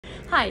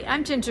Hi,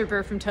 I'm Ginger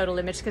Burr from Total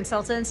Image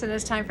Consultants, and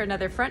it's time for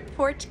another Front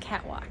Porch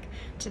Catwalk.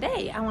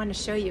 Today, I want to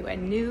show you a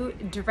new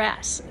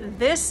dress.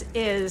 This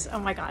is, oh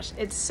my gosh,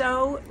 it's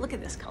so, look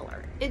at this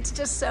color. It's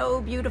just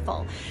so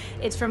beautiful.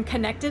 It's from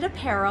Connected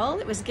Apparel.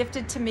 It was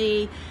gifted to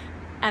me,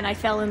 and I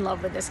fell in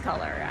love with this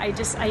color.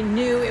 I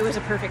knew it was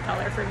a perfect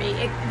color for me.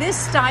 This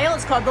style,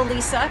 it's called the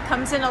Lisa,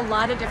 comes in a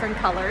lot of different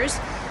colors.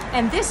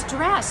 And this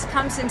dress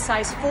comes in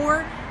size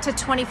 4 to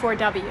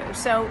 24W.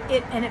 So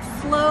it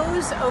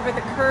flows over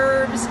the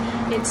curves.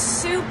 It's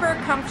super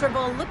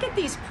comfortable. Look at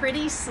these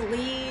pretty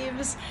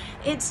sleeves.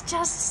 It's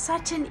just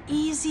such an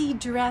easy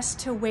dress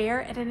to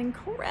wear at an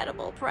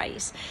incredible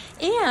price.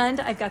 And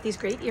I've got these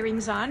great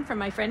earrings on from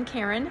my friend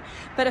Karen.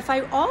 But if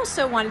I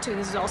also wanted to,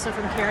 this is also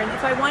from Karen,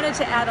 if I wanted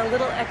to add a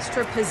little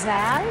extra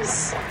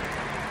pizzazz,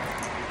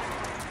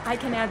 I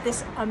can add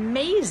this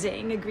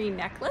amazing green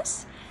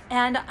necklace,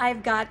 and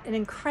I've got an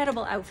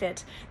incredible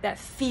outfit that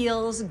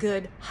feels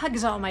good,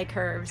 hugs all my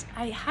curves.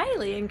 I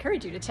highly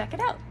encourage you to check it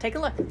out. Take a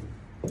look.